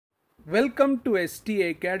Welcome to STA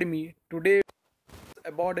Academy. Today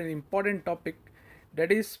about an important topic,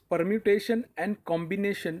 that is permutation and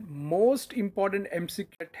combination, most important MCQ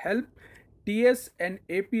that help TS and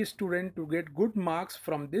AP student to get good marks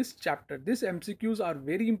from this chapter. These MCQs are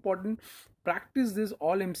very important. Practice this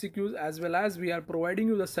all MCQs, as well as we are providing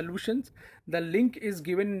you the solutions. The link is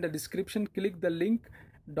given in the description. Click the link,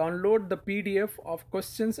 download the PDF of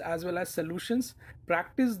questions as well as solutions.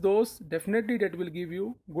 Practice those. Definitely that will give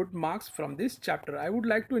you good marks from this chapter. I would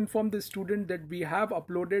like to inform the student that we have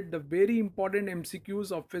uploaded the very important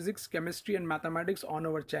MCQs of physics, chemistry and mathematics on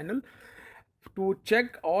our channel. To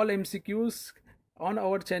check all MCQs on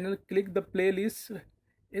our channel, click the playlist.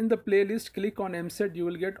 In the playlist, click on Eamcet. You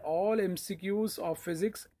will get all MCQs of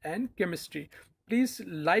physics and chemistry. Please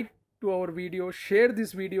like to our video, share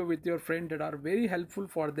this video with your friend, that are very helpful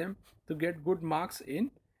for them to get good marks in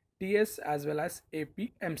TS as well as AP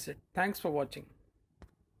Eamcet. Thanks for watching.